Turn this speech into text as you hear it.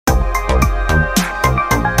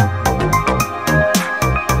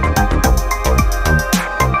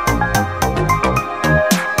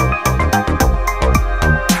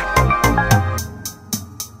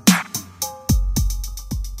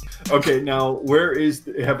Okay, now where is?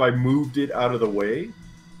 Have I moved it out of the way?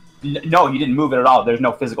 No, you didn't move it at all. There's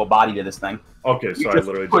no physical body to this thing. Okay, so I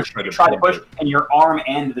literally just tried to push, and your arm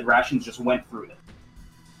and the rations just went through it.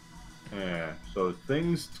 Yeah, so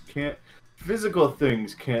things can't, physical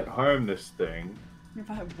things can't harm this thing.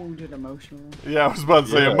 If I wounded emotionally. Yeah, I was about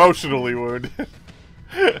to say emotionally wounded.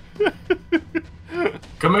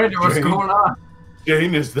 Commander, what's going on?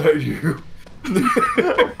 Jane, is that you?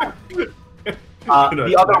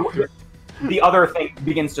 The other thing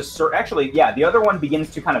begins to the other one begins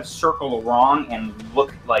to kind of circle along and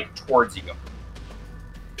look like towards you.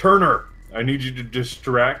 Turner, I need you to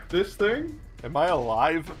distract this thing. Am I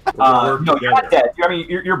alive? No, you're not dead. I mean,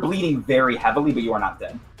 you're bleeding very heavily, but you are not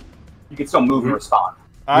dead. You can still move and respond.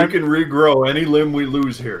 We can regrow any limb we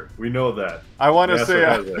lose here. We know that. I want to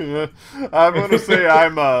say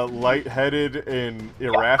I'm lightheaded and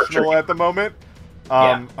irrational at the moment.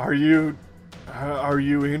 Are you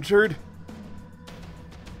injured?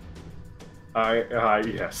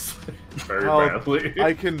 Yes, very badly.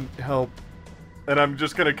 I can help, and I'm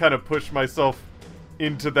just gonna kind of push myself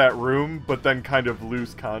into that room, but then kind of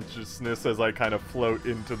lose consciousness as I kind of float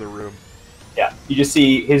into the room. Yeah, you just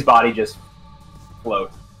see his body just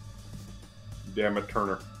float. Damn it,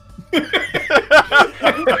 Turner. You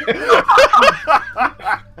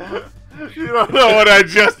don't know what I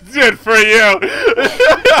just did for you!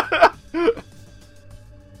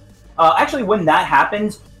 Actually, when that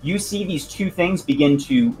happens, you see these two things begin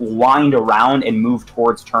to wind around and move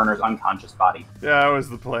towards Turner's unconscious body. Yeah, that was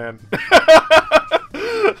the plan.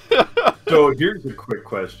 So here's a quick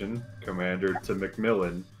question, Commander, to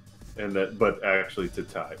Macmillan, but actually to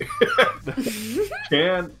Ty.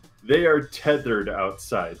 They are tethered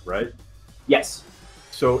outside, right? Yes.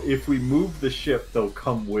 So if we move the ship, they'll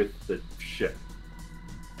come with the ship.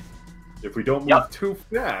 If we don't move too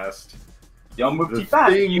fast, the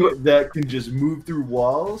thing that can just move through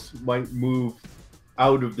walls might move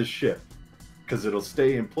out of the ship, because it'll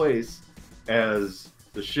stay in place as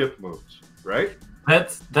the ship moves, right?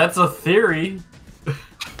 That's a theory.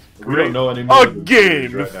 We don't know anymore. A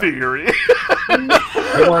game theory.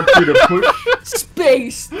 I want you to push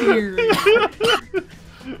space theory.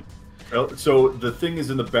 So the thing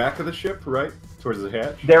is in the back of the ship, right? Towards the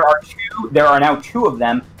hatch? There are now two of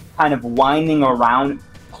them kind of winding around,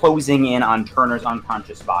 closing in on Turner's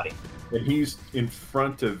unconscious body. And he's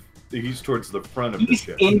towards the front of the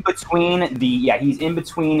ship. He's in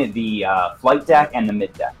between the flight deck and the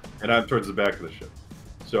mid deck. And I'm towards the back of the ship.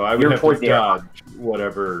 So I would have to dodge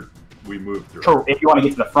whatever we move through. Sure, if you want to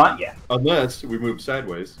get to the front, yeah. Unless we move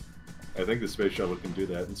sideways. I think the space shuttle can do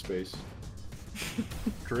that in space.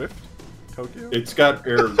 Drift? Tokyo? It's got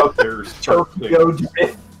air Tokyo drift.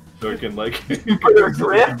 So it can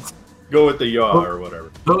drift. Go with the yaw or whatever.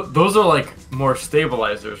 Those are like more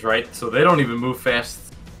stabilizers, right? So they don't even move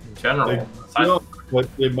fast in general. But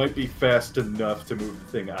they might be fast enough to move the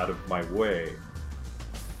thing out of my way.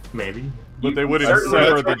 Maybe. But they wouldn't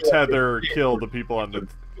sever the tether or kill the people on the...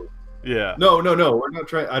 Yeah. No, we're not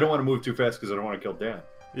trying... I don't want to move too fast because I don't want to kill Dan.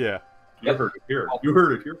 Yeah. You heard it here. You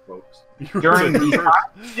heard it here, folks. During these times,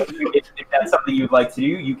 if that's something you'd like to do,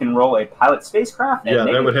 you can roll a pilot spacecraft. Yeah,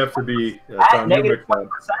 that would have to be... at negative 20%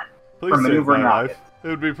 for maneuvering rocket. It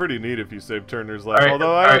would be pretty neat if you saved Turner's life,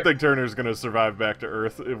 although I don't think Turner's going to survive back to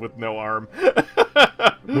Earth with no arm.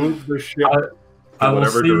 Move the ship in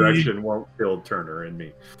whatever direction won't kill Turner and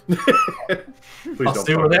me. Please I'll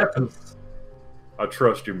see what happens. I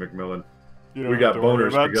trust you, Macmillan. We got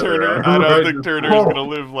boners together. Turner. I don't think Turner's going to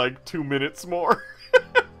live like 2 minutes more.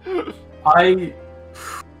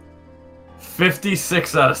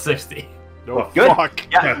 56 out of 60. No, fuck.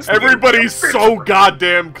 Yeah. Everybody's so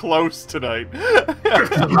goddamn close tonight.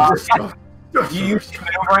 You use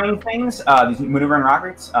maneuvering things, these maneuvering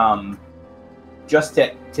rockets, just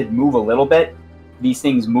to move a little bit. These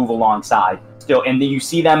things move alongside still, and then you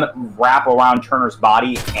see them wrap around Turner's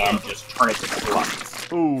body and just turn it to slugs.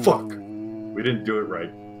 Ooh. Fuck. We didn't do it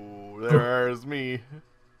right. There's me.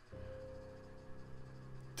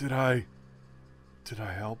 Did I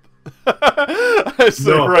help? I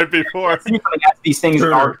said right before. These things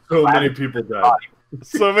are so many people died.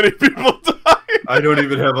 So many people died. I don't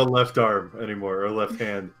even have a left arm anymore, or a left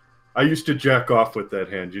hand. I used to jack off with that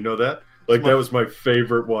hand. You know that? Like, that was my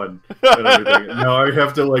favorite one. And everything. Now I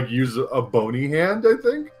have to, like, use a bony hand, I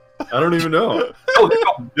think? I don't even know.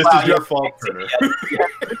 This is your fault, Turner.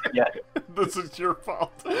 Yeah. This is your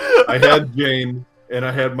fault. I had Jane, and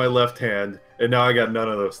I had my left hand, and now I got none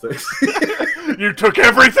of those things. You took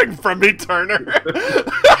everything from me, Turner.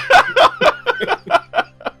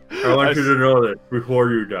 I want you to know that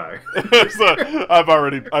before you die. So,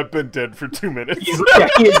 I've been dead for 2 minutes. He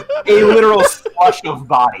is a literal slush of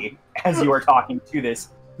body as you are talking to this.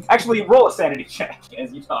 Actually, roll a sanity check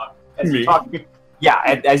as you talk.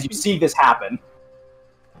 Yeah, as you see this happen.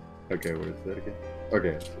 Okay, what is that again?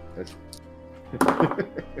 Okay,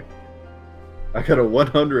 I got a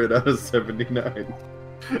 100 out of 79.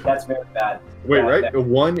 That's very bad. Wait, right? A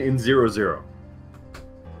 1 in 0, 0.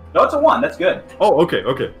 No, it's a 1. That's good. Oh, okay.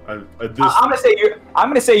 I'm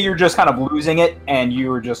gonna say you're just kind of losing it, and you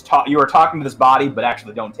were just you were talking to this body, but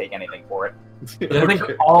actually don't take anything for it. Yeah, I think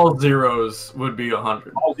all zeros would be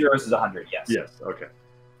 100. All zeros is 100. Yes. Yes. Okay.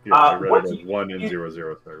 Yeah, I read it as 1 in 0,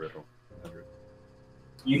 0, so I read 100.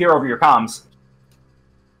 You hear over your comms.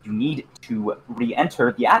 You need to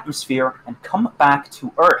re-enter the atmosphere and come back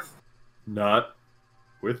to Earth. Not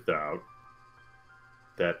without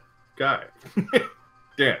that guy.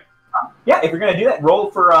 Damn. Yeah, if you're gonna do that, roll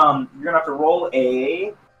for you're gonna have to roll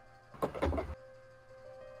a.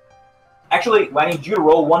 Actually, I need you to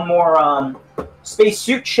roll one more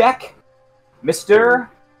spacesuit check, Mr.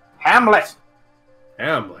 Hamlet.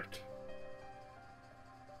 Hamlet.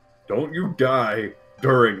 Don't you die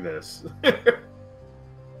during this.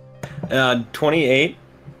 28.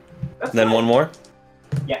 That's Then good. one more.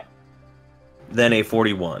 Yeah. Then a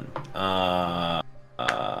 41. I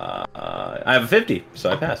have a 50, so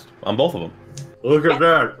I passed on both of them. Look at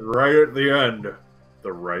that, right at the end.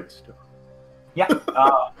 The right stuff. Yeah.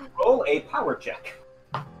 Roll a power check.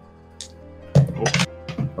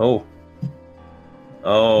 Oh.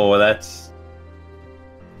 Oh, that's...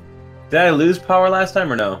 Did I lose power last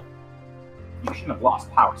time or no? You shouldn't have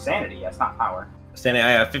lost power. Sanity, that's not power. Standing, I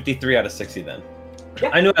have 53 out of 60 then. Yeah.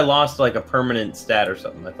 I knew I lost like a permanent stat or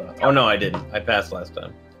something, I thought. Oh no, I didn't. I passed last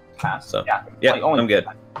time. Pass. So, yeah, yeah, I'm good.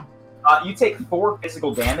 You take 4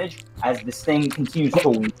 physical damage as this thing continues to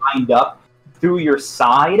wind up through your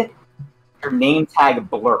side. Your name tag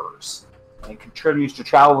blurs and it continues to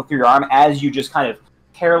travel through your arm as you just kind of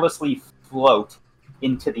carelessly float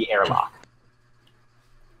into the airlock.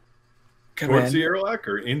 Towards the airlock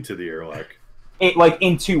or into the airlock?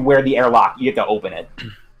 Into where the airlock, you have to open it.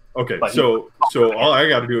 Okay, so all I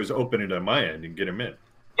gotta do is open it on my end and get him in.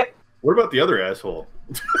 Yep. What about the other asshole?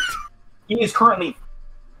 He is currently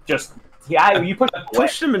just... Yeah, you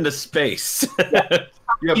pushed him into space.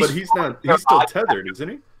 Yeah, but he's still tethered, isn't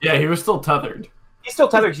he? Yeah, he was still tethered. He's still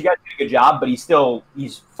tethered, so you guys did a good job, but he's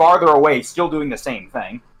farther away, still doing the same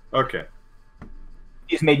thing. Okay.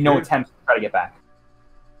 He's made no attempts to try to get back.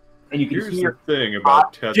 And you can Here's hear... the thing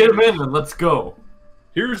about tethers. Get him in and let's go.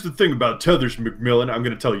 Here's the thing about tethers, Macmillan. I'm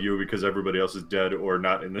going to tell you because everybody else is dead or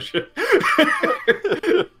not in the ship.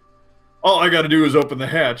 All I got to do is open the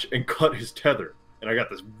hatch and cut his tether. And I got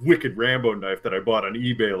this wicked Rambo knife that I bought on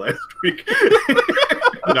eBay last week.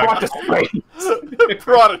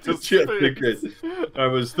 Brought it to space. I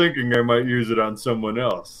was thinking I might use it on someone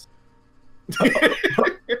else.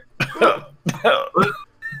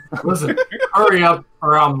 Listen, hurry up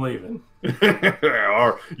or I'm leaving.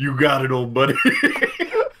 You got it, old buddy.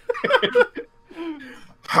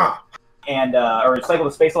 And or cycle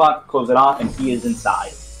the space lock, close it off, and he is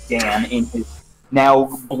inside. Dan, in his now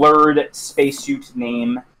blurred spacesuit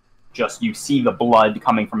name, just you see the blood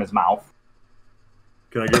coming from his mouth.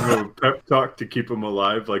 Can I give him a pep talk to keep him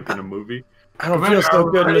alive, like in a movie? I don't feel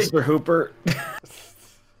so good, Mr. Hooper.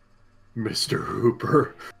 Mr.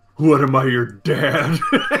 Hooper, what am I, your dad?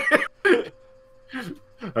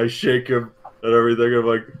 I shake him and everything. I'm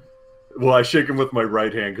like, well, I shake him with my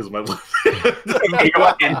right hand because my left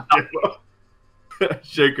hand. I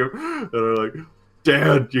shake him and I'm like,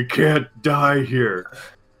 Dad, you can't die here.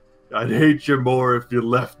 I'd hate you more if you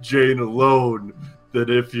left Jane alone than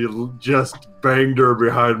if you just banged her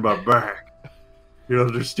behind my back. You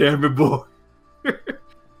understand me, boy?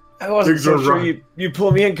 I wasn't so sure you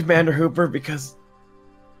pulled me in, Commander Hooper, because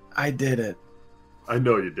I did it. I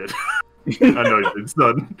know you did. I know you did,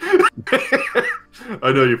 son.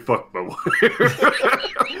 I know you fucked my wife.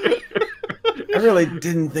 I really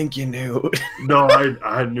didn't think you knew. No,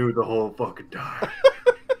 I knew the whole fucking time.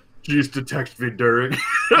 She used to text me during.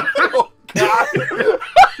 Oh, God.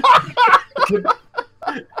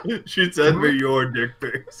 She'd send me your dick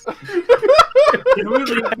pics. Can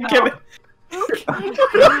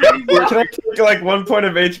I take like 1 point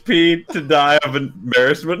of HP to die of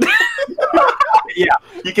embarrassment? Yeah,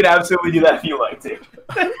 you can absolutely do that if you like to.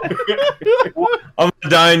 I'm gonna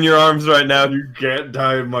die in your arms right now. You can't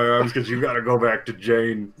die in my arms because you gotta go back to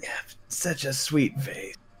Jane. Yeah, such a sweet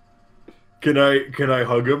face. Can I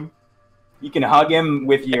hug him? You can hug him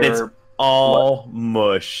with your... And it's all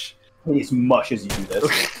mush. He's mush as you do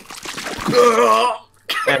this.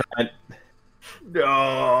 And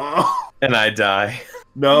No. And I die.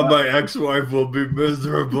 Now my ex-wife will be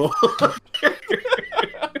miserable.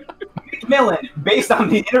 Macmillan, based on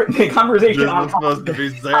the conversation This on was supposed to be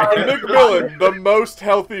safe. Macmillan, the most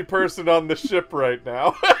healthy person on the ship right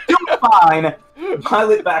now. doing fine.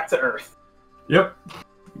 Pilot back to Earth. Yep.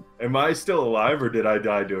 Am I still alive, or did I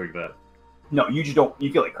die doing that? No, you just don't.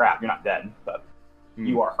 You feel like crap. You're not dead, but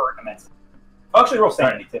you are hurt immensely. Oh, actually, roll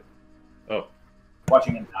sanity too. Oh.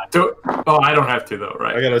 Watching him die. Oh, I don't have to though,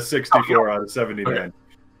 right? I got a 64 out of 79.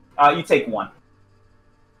 Okay. You take 1.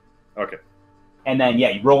 Okay. And then, yeah,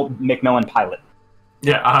 you roll Macmillan pilot.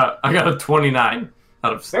 Yeah, I got a 29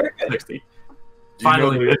 out of 60.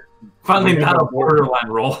 Finally, not a borderline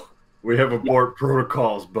roll. We have abort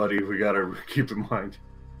protocols, buddy. We gotta keep in mind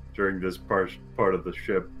during this part of the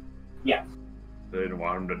ship. Yeah. They didn't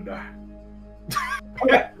want him to die.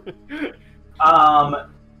 Okay. I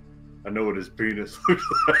know what his penis looks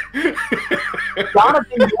like.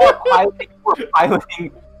 Jonathan, you are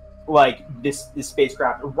piloting like this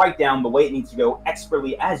spacecraft right down the way it needs to go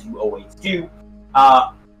expertly, as you always do.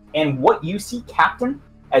 And what you see, Captain,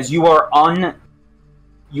 as you are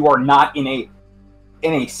not in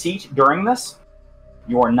a seat during this.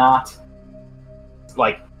 You are not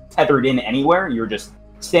like tethered in anywhere. You're just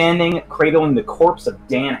standing, cradling the corpse of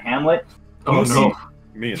Dan Hamlet. Oh no!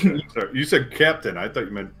 Me and sorry. You said captain. I thought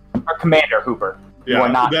you meant Commander Hooper. Yeah, you are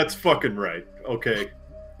not. That's fucking right. Okay.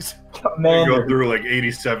 Commander. Go through like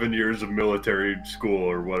 87 years of military school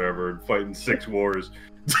or whatever, and fighting 6 wars.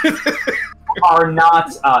 Are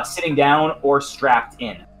not sitting down or strapped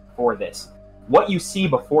in for this. What you see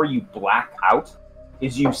before you black out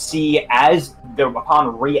is you see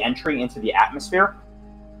upon re-entry into the atmosphere,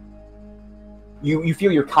 you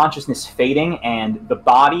feel your consciousness fading, and the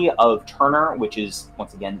body of Turner, which is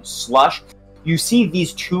once again slush, you see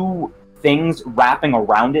these 2 things wrapping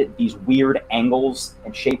around it, these weird angles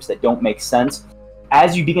and shapes that don't make sense.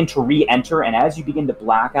 As you begin to re-enter and as you begin to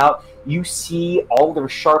black out, you see all their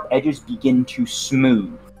sharp edges begin to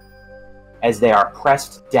smooth as they are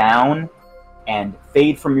pressed down and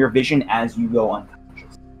fade from your vision as you go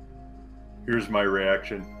unconscious. Here's my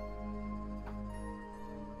reaction.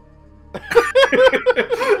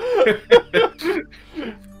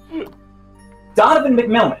 Donovan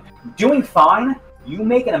McMillan, doing fine. You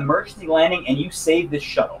make an emergency landing and you save this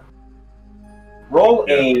shuttle. Roll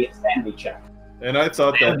a sanity check. And I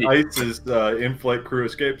thought that ICE's in-flight crew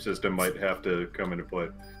escape system might have to come into play.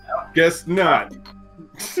 No. Guess not.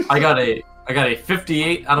 I got a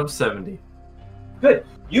 58 out of 70. Good.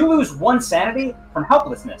 You lose 1 sanity from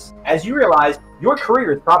helplessness as you realize your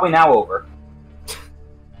career is probably now over.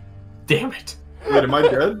 Damn it. Wait, am I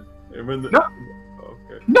dead? No.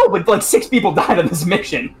 Okay. No, but like 6 people died on this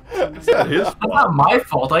mission. It's not his fault. It's not my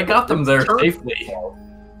fault. I got them there safely.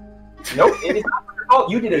 Nope, it is not your fault.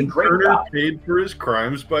 You did a great Turner job. paid for his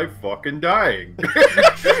crimes by fucking dying.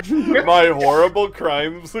 My horrible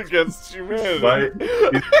crimes against humanity.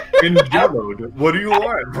 In Jellowed. What do you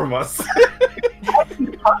want from us?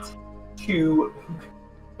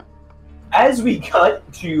 As we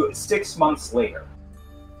cut to 6 months later,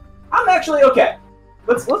 I'm actually okay.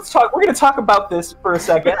 Let's talk. We're going to talk about this for a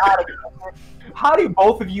second. How do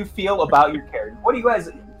both of you feel about your character? How do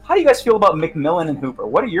you guys feel about McMillan and Hooper?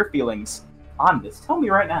 What are your feelings on this? Tell me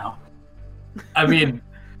right now. I mean,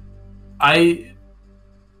 I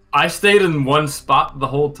stayed in one spot the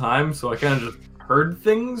whole time, so I kind of just heard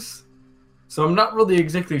things. So I'm not really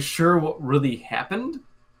exactly sure what really happened.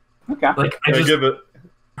 Okay. Like I just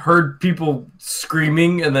heard people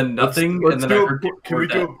screaming and then nothing, and then I heard people Can we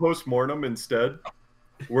do a post-mortem instead?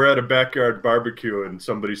 We're at a backyard barbecue and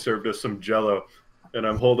somebody served us some Jell-O, and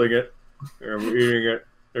I'm holding it, and I'm eating it,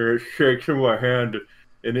 and it shakes in my hand,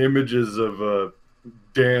 and images of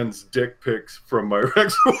Dan's dick pics from my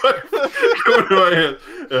ex-wife go to my head,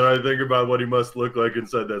 and I think about what he must look like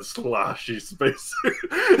inside that sloshy space.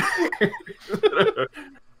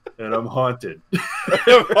 And I'm haunted.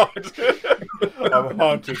 I'm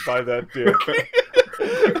haunted by that dick.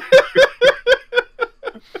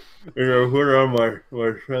 You know, put on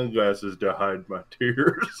my sunglasses to hide my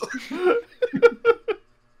tears.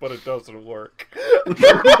 But it doesn't work. But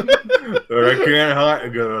I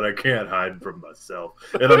can't hide from myself.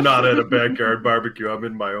 And I'm not at a backyard barbecue. I'm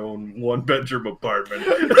in my own 1-bedroom apartment.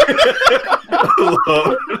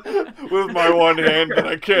 Alone. With my one hand that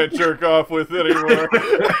I can't jerk off with anymore.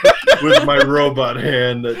 With my robot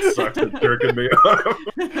hand that sucks at jerking me off.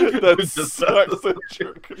 That sucks at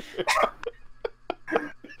jerking me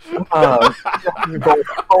off.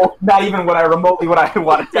 Not even what I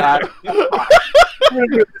wanted to add.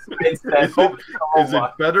 Is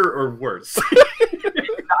it better or worse?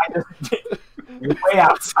 You're way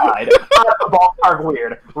outside. Out of the ballpark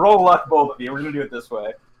weird. Roll luck, both of you. We're gonna do it this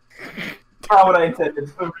way. How would I intend it?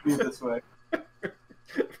 We're gonna do it this way.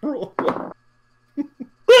 Roll luck.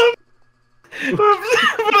 I'm in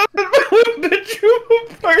my bedroom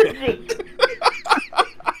apartment.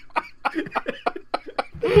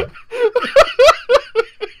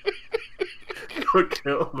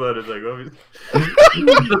 Okay, hold on a second.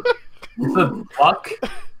 The luck?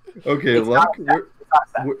 Okay, It's luck. not that.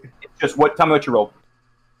 It's just what? Tell me what you rolled.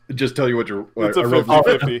 Just tell you what you. It's a I rolled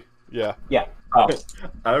 50-50. Yeah. Yeah. Oh.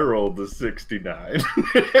 I rolled the 69.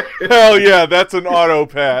 Hell yeah, that's an auto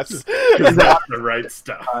pass. That's the right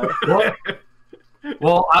stuff.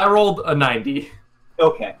 Well, I rolled a 90.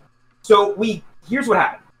 Okay. So here's what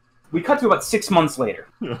happened. We cut to about 6 months later.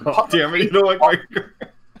 Oh, damn it! You know what?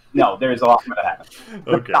 No, there is a lot more that happened.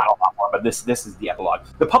 Okay. Not a lot more, but this is the epilogue.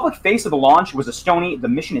 The public face of the launch was a stony. The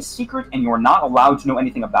mission is secret, and you are not allowed to know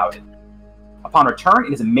anything about it. Upon return,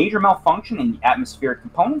 it is a major malfunction in the atmospheric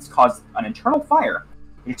components caused an internal fire,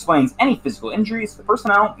 which explains any physical injuries to the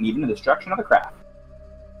personnel and even the destruction of the craft.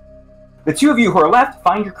 The two of you who are left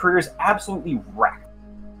find your careers absolutely wrecked.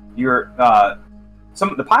 Some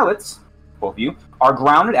of the pilots, both of you, are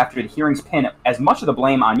grounded after the hearings pin as much of the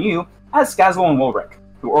blame on you as Skazlo and Woolric,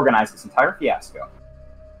 who organized this entire fiasco.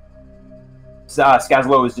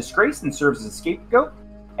 Skazlo is disgraced and serves as a scapegoat,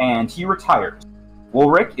 and he retires.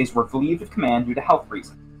 Woolric is relieved of command due to health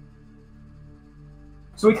reasons.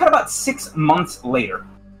 So we cut about 6 months later.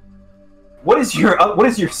 What is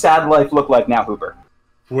your sad life look like now, Hooper?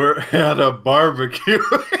 We're at a barbecue.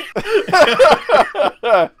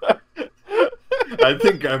 I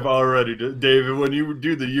think I've already David, when you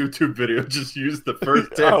do the YouTube video, just use the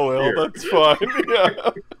first 10 Oh, well, that's fine.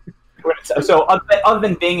 Yeah. So, other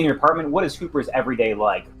than being in your apartment, what is Hooper's everyday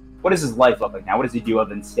like? What does his life look like now? What does he do other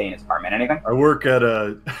than stay in his apartment? Anything? I work at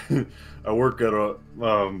a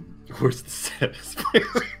where's the saddest place?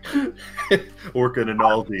 Working in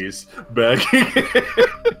Aldi's,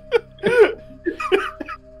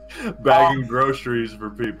 bagging groceries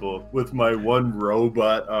for people with my one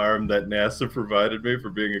robot arm that NASA provided me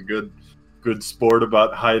for being a good sport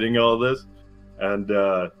about hiding all this, and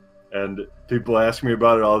people ask me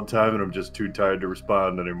about it all the time, and I'm just too tired to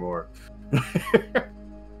respond anymore.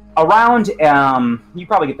 Around, you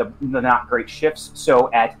probably get the not great shifts.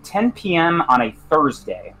 So at 10 p.m. on a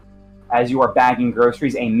Thursday, as you are bagging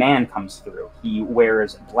groceries, a man comes through. He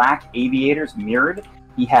wears black aviators mirrored.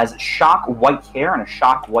 He has shock white hair and a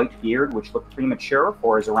shock white beard, which look premature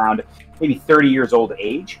for his around maybe 30 years old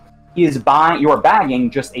age. You are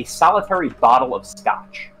bagging just a solitary bottle of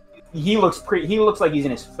scotch. He looks like he's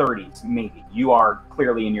in his 30s, maybe. You are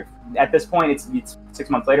clearly in your, at this point, it's 6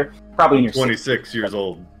 months later, probably in your 26 years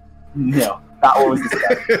old. No, not what was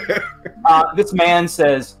discussed. This man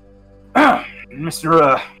says,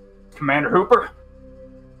 Mr. Commander Hooper?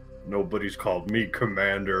 Nobody's called me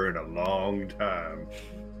Commander in a long time.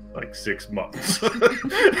 Like 6 months.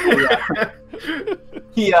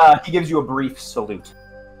 He gives you a brief salute.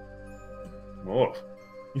 Oh.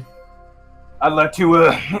 I'd like to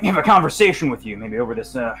have a conversation with you, maybe over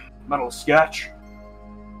this bottle of scotch.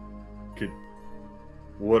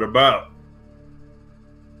 What about?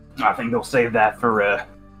 I think they'll save that for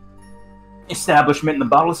establishment in the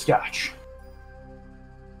bottle of scotch.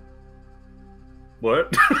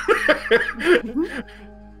 What?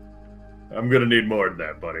 I'm gonna need more than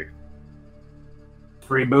that, buddy.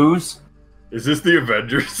 Free booze? Is this the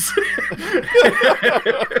Avengers?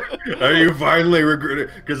 Are you finally regretting?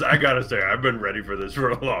 Because I gotta say, I've been ready for this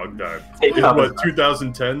for a long time. It's what,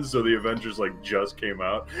 2010, so the Avengers like just came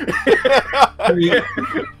out. But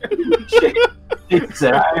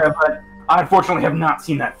I unfortunately have not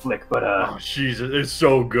seen that flick, but oh, Jesus, it's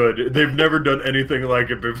so good. They've never done anything like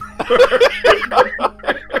it before.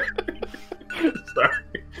 Sorry.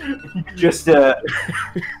 Just come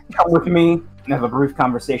with me and have a brief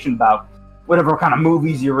conversation about whatever kind of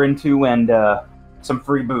movies you're into and some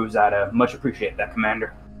free booze. I'd much appreciate that,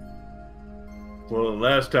 Commander. Well, the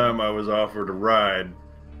last time I was offered a ride,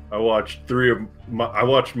 I watched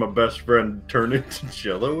my best friend turn into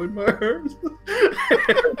Jello in my arms.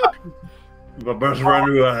 My best friend,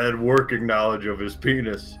 who I had working knowledge of his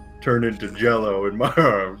penis, turned into Jello in my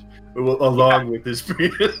arms, along with his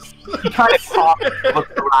penis. He kind of talks,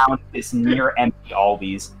 looks around this near empty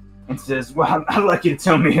Aldi's, and says, "Well, I'd like you to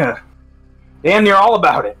tell me, damn near all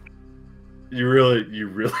about it." You really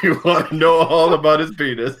want to know all about his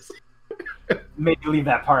penis? Maybe leave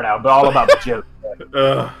that part out, but all about the joke.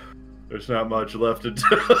 There's not much left to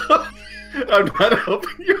tell. I'm not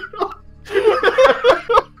helping you.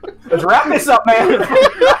 Let's wrap this up, man.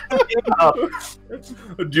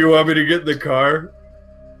 Do you want me to get in the car?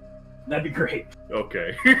 That'd be great.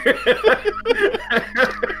 Okay.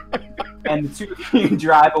 And the two of you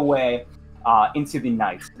drive away into the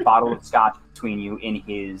night. A bottle of scotch between you in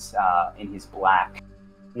his black.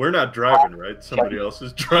 We're not driving, right? Somebody else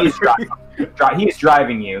is driving. He is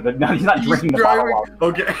driving you. No, he's not drinking the bottle.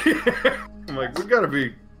 Okay. I'm like, we gotta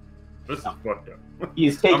be. This is fucked up. He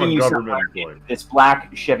is taking you somewhere in this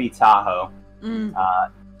black Chevy Tahoe.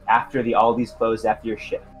 After the Aldi's closed after your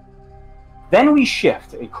shift. Then we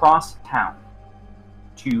shift across town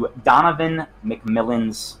to Donovan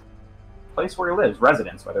McMillan's place where he lives,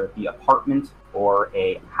 residence, whether it be apartment or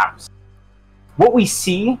a house. What we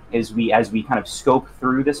see is as we kind of scope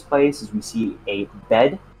through this place, is we see a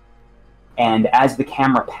bed, and as the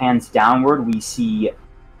camera pans downward, we see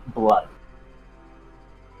blood,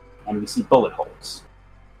 and we see bullet holes,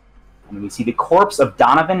 and we see the corpse of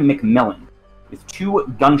Donovan McMillan with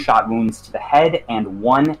 2 gunshot wounds to the head and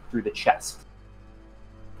 1 through the chest.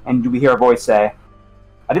 And we hear a voice say,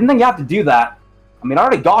 "I didn't think you had to do that. I mean, I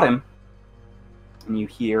already got him." And you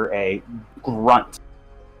hear a grunt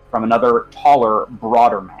from another taller,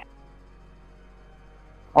 broader man.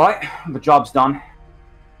 "Alright, the job's done.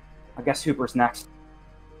 I guess Hooper's next."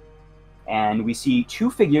 And we see 2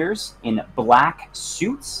 figures in black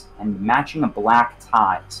suits and matching black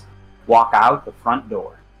ties walk out the front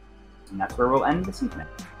door. And that's where we'll end this evening.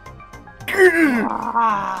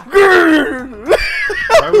 Why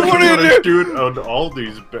would you want to shoot on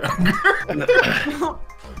Aldi's back?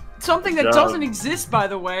 Something that doesn't exist, by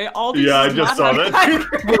the way. Aldi's I just saw that.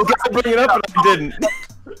 We were gonna bring it up, but I didn't.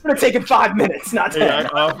 It's gonna take him 5 minutes, not 10. Hey, I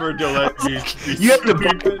offered to let these You have to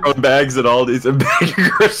buy your own bags at Aldi's and bag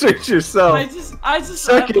your groceries yourself. I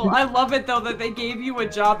love it though that they gave you a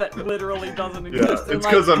job that literally doesn't exist. Yeah, it's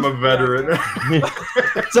because I'm a veteran.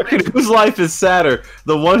 Second, whose life is sadder?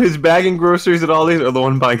 The one who's bagging groceries at Aldi's or the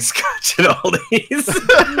one buying scotch at Aldi's?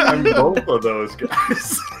 I'm both of those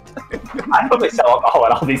guys. I hope they sell alcohol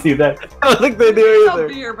at Aldi's either. I don't think they do Sell either.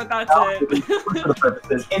 beer, but that's it. For the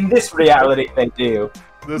purposes. In this reality, they do.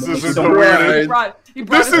 This isn't So the weirdest.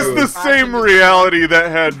 This This is the same reality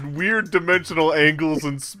that had weird dimensional angles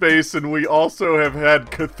in space, and we also have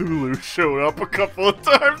had Cthulhu show up a couple of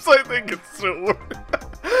times. I think it's so.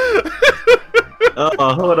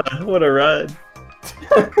 Oh, what a ride.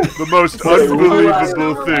 The most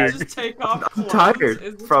unbelievable thing. Just take off I'm clothes.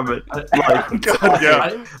 tired from it. Like, God,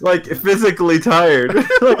 yeah. like physically tired.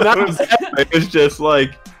 Like, not sad, it's just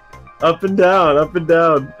like up and down, up and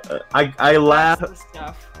down. I laughed. That's the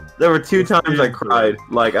stuff. There were 2 times I cried.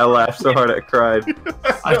 Like, I laughed so hard I cried.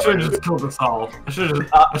 I should have just killed us all. I should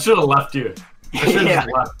have left you. I should have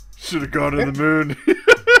just left. Should have gone to the moon.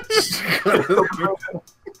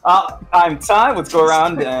 I'm Ty. Let's go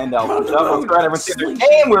around and let's go around everyone's their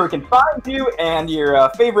name, where we can find you, and your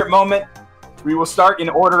favorite moment. We will start in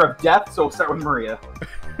order of death, so we'll start with Maria.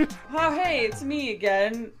 Oh, hey, it's me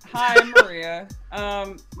again. Hi, I'm Maria.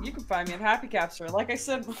 You can find me at Happy Capture. Like I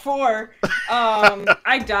said before,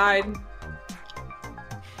 I died.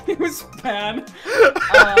 It was bad.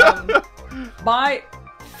 My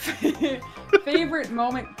favorite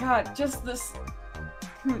moment, God, just this.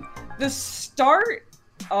 The start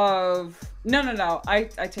of. No. I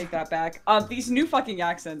take that back. These new fucking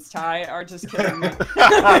accents, Ty, are just killing me.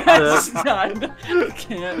 I just died. I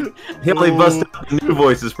can't. He only busted out new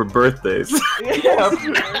voices for birthdays.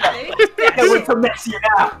 I went to mess you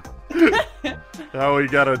now. Now we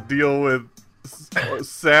gotta deal with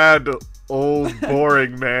sad, old,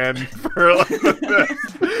 boring man for like For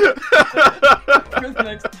the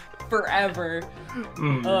next forever.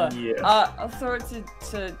 I'll throw it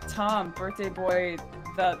to Tom, birthday boy,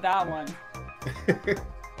 that one.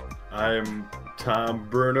 I'm Tom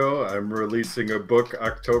Bruno. I'm releasing a book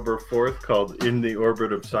October 4th called In the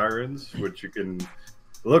Orbit of Sirens, which you can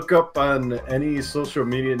look up on any social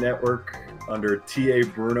media network under TA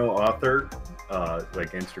Bruno Author,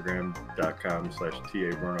 like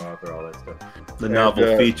Instagram.com/TA Bruno Author, all that stuff. The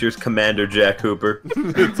novel features Commander Jack Hooper.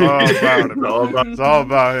 It's all about him. It's all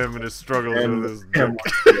about him and his struggles with his dick.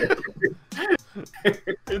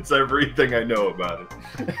 It's everything I know about it.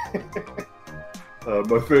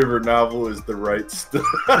 My favorite novel is The Right Stuff,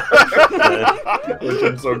 which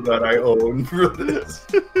I'm so glad I own for this.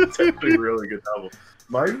 It's actually a really good novel.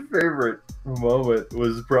 My favorite moment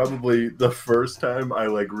was probably the first time I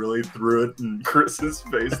like really threw it in Chris's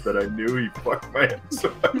face that I knew he fucked my ass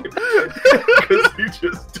up. Because he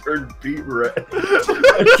just turned beet red.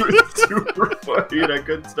 It was super funny and I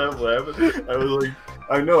couldn't stop laughing. I was like,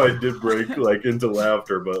 I know I did break like into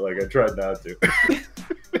laughter, but like I tried not to.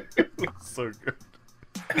 So good.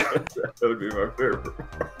 That would be my favorite.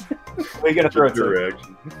 What are you gonna throw it to?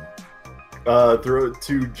 Direction. Throw it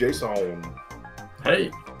to Jason.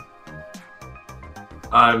 Hey.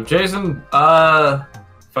 I'm Jason.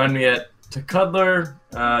 Find me at Cuddler.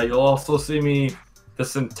 You'll also see me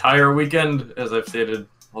this entire weekend, as I've stated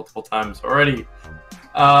multiple times already.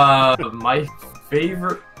 My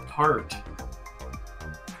favorite part.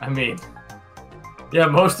 I mean, yeah,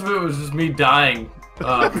 most of it was just me dying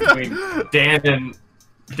between Dan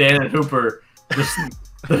and Hooper. Just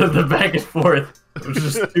the back and forth. It was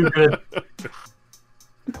just too good.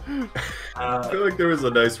 I feel like there was a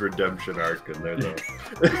nice redemption arc in there, though.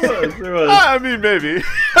 There was. I mean, maybe.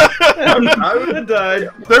 I would have died.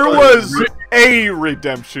 There was a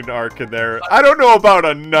redemption arc in there. I don't know about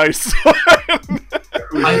a nice one.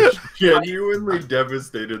 I was genuinely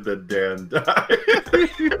devastated that Dan died.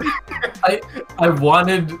 I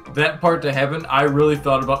wanted that part to happen. I really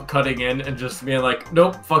thought about cutting in and just being like,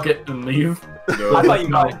 nope, fuck it, and leave. No, I thought you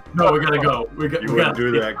might. No, we gotta go. you wouldn't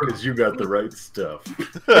do that because you got the right stuff.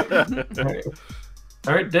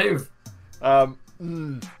 All right, Dave.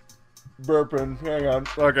 Burping. Hang on.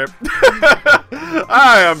 Okay.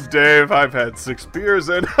 Hi, I'm Dave. I've had 6 beers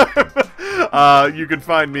and you can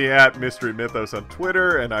find me at Mystery Mythos on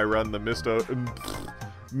Twitter, and I run the Mythos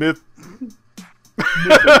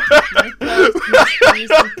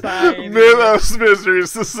Mystery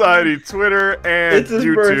Society Twitter and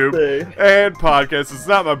YouTube and podcast. It's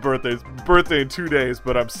not my birthday. It's birthday in 2 days,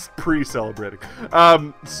 but I'm pre-celebrating.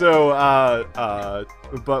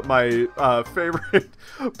 But my favorite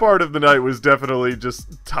part of the night was definitely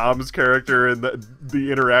just Tom's character and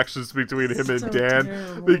the interactions between him and Dan.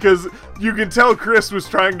 Terrible. Because you can tell Chris was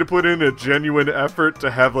trying to put in a genuine effort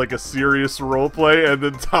to have like a serious roleplay, and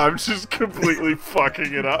then Tom's just completely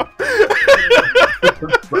fucking it up.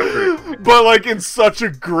 But like in such a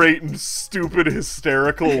great and stupid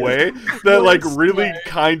hysterical way that like really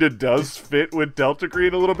kind of does fit with Delta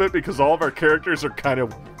Green a little bit, because all of our characters are kind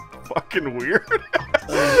of fucking weird.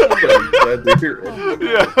 Glad to hear it.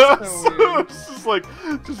 Yeah, so it's just like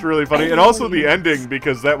really funny, and also the ending,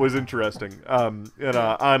 because that was interesting. On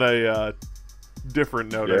a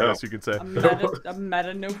different note, I guess you could say. A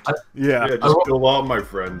meta note. Yeah, Just kill all my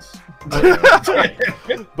friends.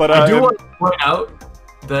 but I do want to point out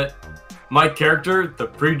that my character, the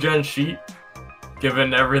pre-gen sheet,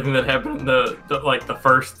 given everything that happened in the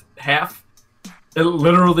first half, it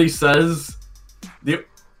literally says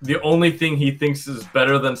the only thing he thinks is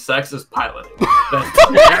better than sex is piloting. That's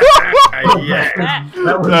amazing.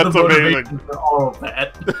 For all of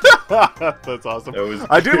that. That's awesome.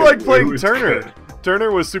 I do like playing Turner.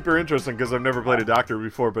 Turner was super interesting because I've never played a doctor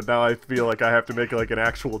before, but now I feel like I have to make like an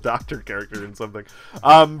actual doctor character in something.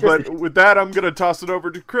 But with that, I'm gonna toss it over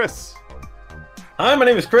to Chris. Hi, my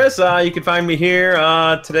name is Chris. You can find me here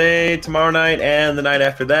today, tomorrow night, and the night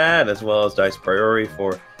after that, as well as Dice Priority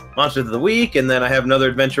for Monsters of the Week. And then I have another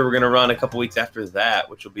adventure we're going to run a couple weeks after that,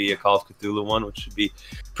 which will be a Call of Cthulhu one, which should be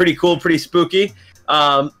pretty cool, pretty spooky.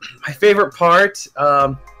 My favorite part,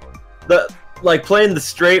 playing the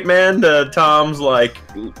straight man to Tom's like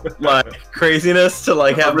craziness to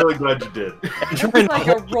like have. I'm really glad you did. It's like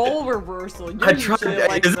a role reversal. I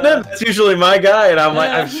tried, isn't it? That's usually my guy, and I'm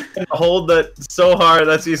like, I'm trying to hold that so hard.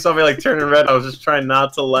 That's you saw me like turning red. I was just trying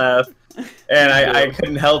not to laugh, and I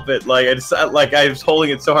couldn't help it. Like I was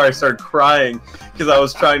holding it so hard, I started crying because I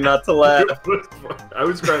was trying not to laugh. I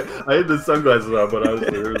was crying. I had the sunglasses on, but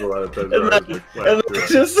there was a lot of times where I was like, and then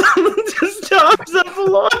just Tom's up a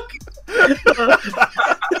look.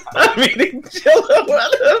 I'm eating Jello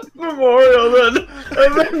at a memorial, and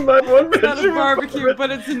then my one It's not a bedroom barbecue,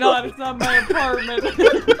 but it's not. It's not my apartment.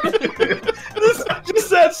 just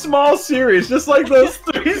that small series, just like those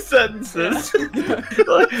 3 sentences.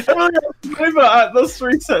 Those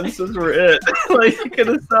 3 sentences were it. Like you could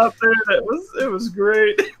have stopped there. It was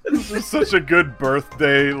great. This is such a good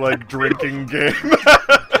birthday drinking game.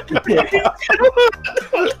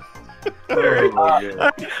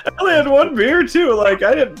 I only had 1 beer too. I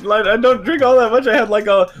don't drink all that much. I had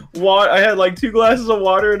I had 2 glasses of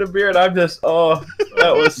water and a beer, and I'm just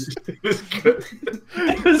that was it was good.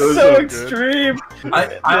 it was so extreme.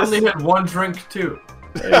 I only had 1 drink too.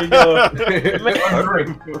 There you go. One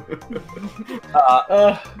drink.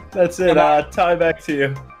 That's it. Ty, back to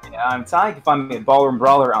you. Yeah, I'm Ty. You can find me at Ballroom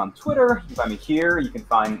Brawler on Twitter. You can find me here. You can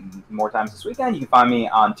find more times this weekend. You can find me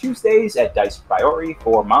on Tuesdays at Dice Priority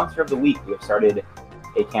for Monster of the Week. We have started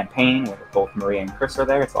a campaign where both Maria and Chris are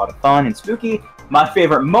there. It's a lot of fun and spooky. My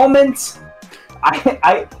favorite moment.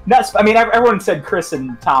 Everyone said Chris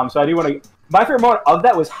and Tom, so I do want to. my favorite moment of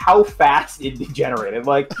that was how fast it degenerated.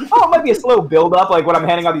 Like, oh, it might be a slow build-up, like when I'm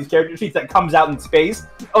handing out these character sheets that comes out in space.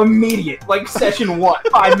 Immediate, like session 1,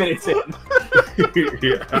 5 minutes in.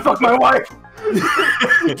 Yeah. Fuck my wife!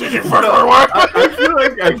 Did you fuck my wife? I feel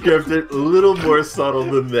like I kept it a little more subtle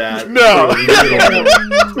than that. No.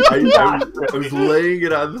 I was laying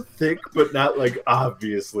it on the thick, but not like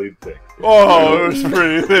obviously thick. Oh, it was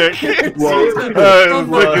pretty thick. Well, thick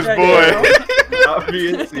as boy.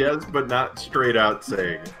 Obvious, yes, but not straight out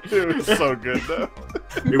saying it. It was so good though.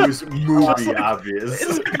 It was movie obvious.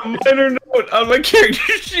 It's like a minor note on my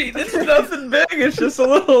character sheet. It's nothing big. It's just a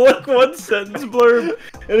little like 1 sentence blurb,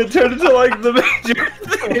 and it turned into like the major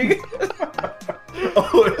thing.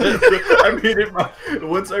 Oh, I made it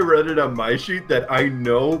once I read it on my sheet that I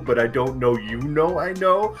know, but I don't know you know I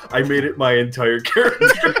know. I made it my entire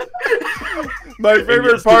character. My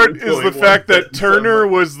favorite part is the fact that Turner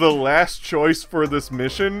was the last choice for this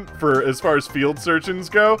mission for as far as field surgeons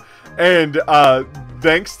go, and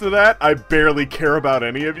thanks to that, I barely care about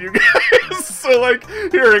any of you guys. So like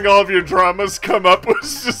hearing all of your dramas come up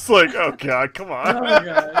was just like, oh god, come on. Oh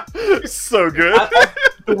god. So good.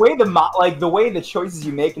 The way the way the choices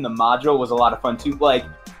you make in the module was a lot of fun too. Like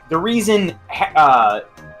the reason Hamlet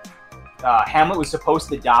was supposed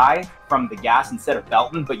to die from the gas instead of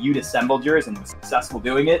Belton, but you'd assembled yours and was successful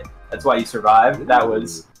doing it. That's why you survived. That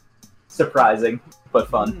was surprising but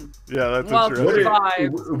fun. Yeah, that's Well,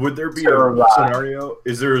 interesting. Would there be a scenario?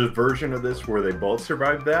 Is there a version of this where they both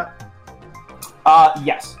survived that?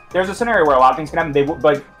 Yes. There's a scenario where a lot of things can happen.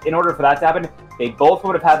 But in order for that to happen, they both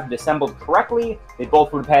would have had it assembled correctly. They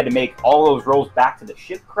both would have had to make all those rolls back to the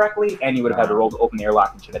ship correctly, and you would have had to roll to open the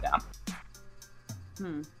airlock and shut it down.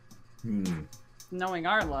 Knowing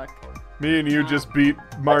our luck. Me and you just beat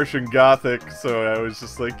Martian Gothic, so I was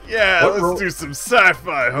just like, yeah, let's do some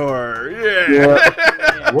sci-fi horror.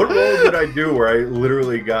 Yeah. What role did I do where I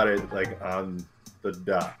literally got it like on the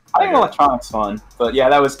dot? I think electronics fun, but yeah,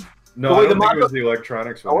 that was. No, I don't think it was the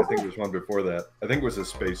electronics one. I think it was one before that. I think it was a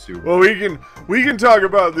spacesuit. Well, we can talk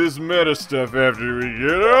about this meta stuff after we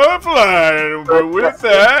get offline. But with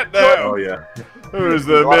that, oh yeah, it was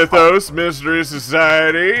the Mythos Mystery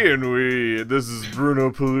Society, and this is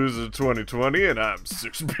BRUNOPALOOZA 2020, and I'm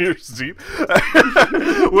 6 beers deep.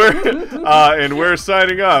 We're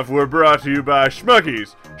signing off. We're brought to you by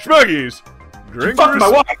Schmuckies. Schmuckies. Drink you fucked my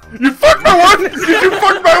wife. You fucked my wife. Did you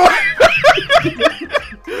fuck my wife?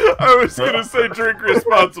 I was gonna say drink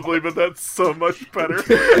responsibly, but that's so much better.